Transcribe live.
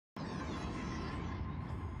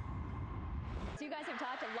guys have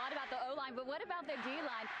talked a lot about the O-line, but what about the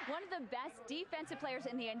D-line? One of the best defensive players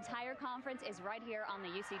in the entire conference is right here on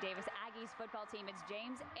the UC Davis Aggies football team. It's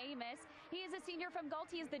James Amos. He is a senior from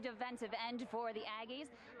Galt. He is the defensive end for the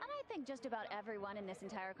Aggies. And I think just about everyone in this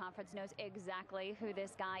entire conference knows exactly who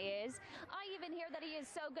this guy is. I even hear that he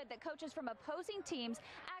is so good that coaches from opposing teams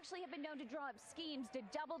actually have been known to draw up schemes to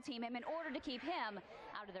double team him in order to keep him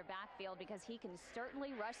out of their backfield, because he can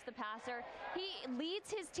certainly rush the passer. He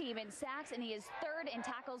leads his team in sacks, and he is third in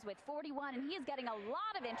tackles with 41, and he is getting a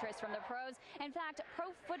lot of interest from the pros. In fact,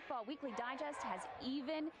 Pro Football Weekly Digest has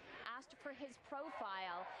even asked for his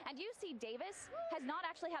profile. And UC Davis has not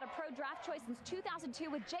actually had a pro draft choice since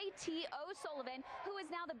 2002 with J.T. O'Sullivan, who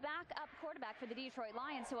is now the backup quarterback for the Detroit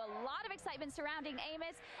Lions. So a lot of excitement surrounding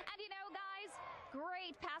Amos. And you know, guys,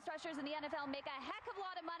 great pass rushers in the NFL make a heck of a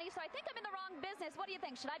lot of money, so I think I'm in the wrong business. What do you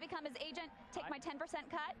think? Should I become his agent, take my 10%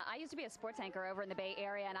 cut? I used to be a sports anchor over in the Bay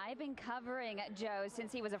Area, and I've been covering Joe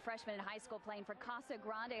since he was a freshman in high school, playing for Casa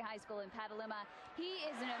Grande High School in Petaluma. He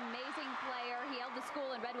is an amazing player. He held the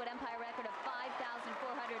school and Redwood Empire record of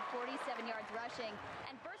 5,447 yards rushing.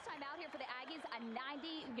 And first time out here for the Aggies, a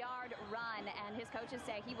 90-yard run. And his coaches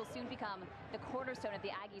say he will soon become the cornerstone of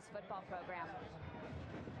the Aggies football program.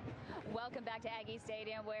 Welcome back to Aggie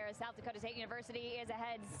Stadium, where South Dakota State University is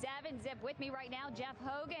ahead 7-zip. With me right now, Jeff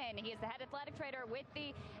Hogan. He is the head athletic trainer with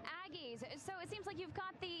the Aggies. So it seems like you've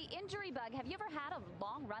got the injury bug. Have you ever had a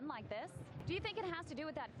long run like this? Do you think it has to do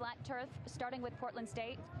with that flat turf starting with Portland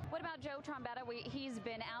State? What about Joe Trombetta? He's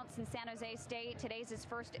been out since San Jose State. Today's his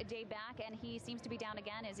first day back, and he seems to be down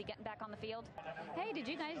again. Is he getting back on the field? Hey, did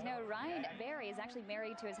you guys know Ryan Berry is actually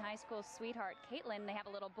married to his high school sweetheart, Caitlin? They have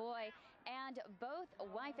a little boy, and both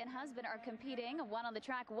wife and husband are competing, one on the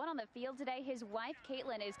track, one on the field today. His wife,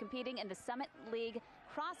 Caitlin, is competing in the Summit League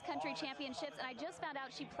cross-country championships, and I just found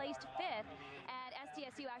out she placed 5th, and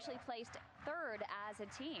SDSU actually placed 3rd as a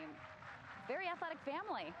team. Very athletic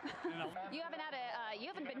family. You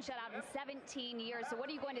haven't been shut out in 17 years, so what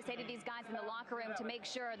are you going to say to these guys in the locker room to make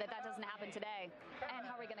sure that that doesn't happen today? And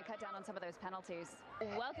how are we going to cut down on some of those penalties?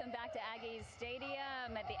 Welcome back to Aggies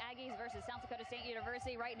Stadium at the Aggies versus South Dakota State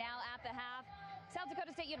University right now at the half. South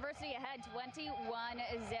Dakota State University ahead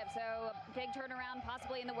 21-zip, so big turnaround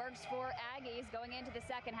possibly in the works for Aggies going into the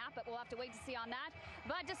second half, but we'll have to wait to see on that.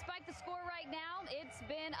 But despite the score right now, it's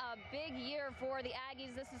been a big year for the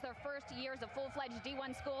Aggies. This is their first year as a full-fledged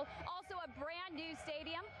D1 school. Also a brand new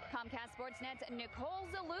stadium. Comcast Sports Net's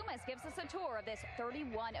Nicole Zalumis gives us a tour of this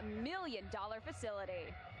 $31 million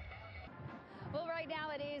facility. Well, right now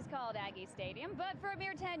it is called Aggie Stadium, but for a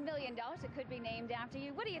mere $10 million, it could be named after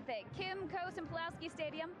you. What do you think? Kym McNicholas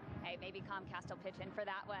Stadium? Hey, maybe Comcast will pitch in for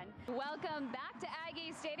that one. Welcome back to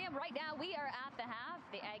Aggie Stadium. Right now we are at the half.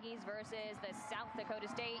 The Aggies versus the South Dakota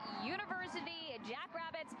State University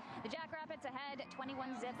Jackrabbits. The Jackrabbits ahead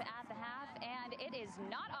 21-zip at the half, and it is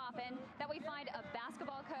not often that we find a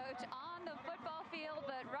basketball coach on the football field,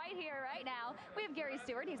 but right here, right now, we have Gary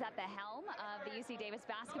Stewart. He's at the helm of the UC Davis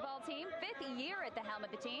basketball team. 5th year at the helm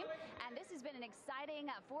of the team, and this has been an exciting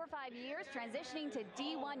 4 or 5 years transitioning to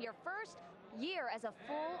D1. Your first year as a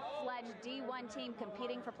full-fledged D1 team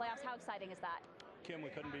competing for playoffs. How exciting is that? Kim, we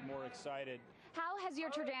couldn't be more excited. How has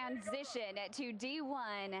your transition to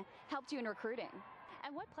D1 helped you in recruiting?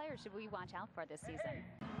 And what players should we watch out for this season?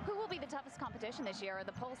 Who will be the toughest competition this year?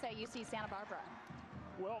 The polls say UC Santa Barbara.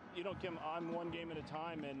 Well, you know, Kim, I'm one game at a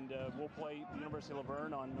time, and we'll play the University of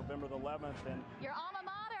Laverne on November the 11th. And your alma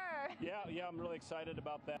mater! Yeah, I'm really excited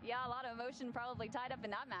about that. Yeah, a lot of emotion probably tied up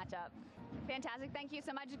in that matchup. Fantastic. Thank you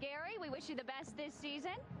so much, Gary. We wish you the best this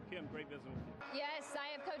season. Kim, great visiting with you. Yes,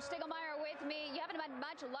 I have Coach Stiglmeyer with me. You haven't had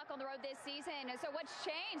much luck on the road this season, so what's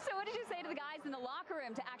changed? So what did you say to the guys in the locker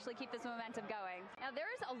room to actually keep this momentum going? Now,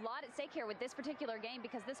 there's a lot at stake here with this particular game,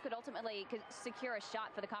 because this could ultimately secure a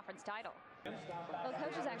shot for the conference title. Well,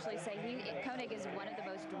 coaches actually say Koenig is one of the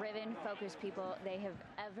most driven, focused people they have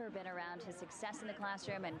ever been around. His success in the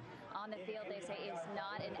classroom and on the field, they say, is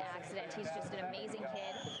not an accident. He's just an amazing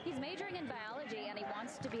kid. He's majoring in biology, and he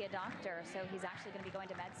wants to be a doctor, so he's actually going to be going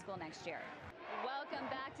to med school next year. Welcome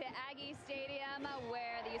back to Aggie Stadium,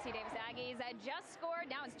 where the UC Davis Aggies just scored.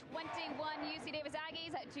 Now it's 21 UC Davis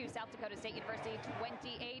Aggies to South Dakota State University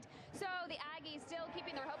 28. So the Aggies still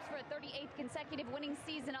keeping their hopes for a 38th consecutive winning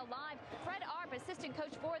season alive. Fred Arp, assistant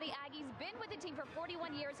coach for the Aggies, been with the team for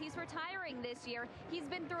 41 years. He's retiring this year. He's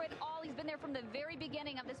been through it all. He's been there from the very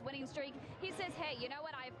beginning of this winning streak. He says, hey, you know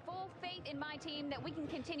what? I have full faith in my team that we can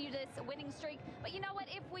continue this winning streak. But you know what?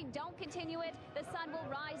 If we don't continue it, the sun will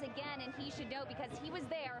rise again, and he should know, because he was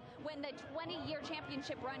there when the 20-year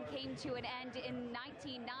championship run came to an end in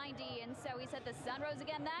 1990. And so he said the sun rose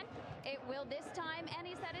again then. It will this time. And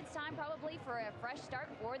he said it's time probably for a fresh start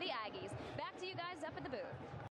for the Aggies. Back to you guys up at the booth.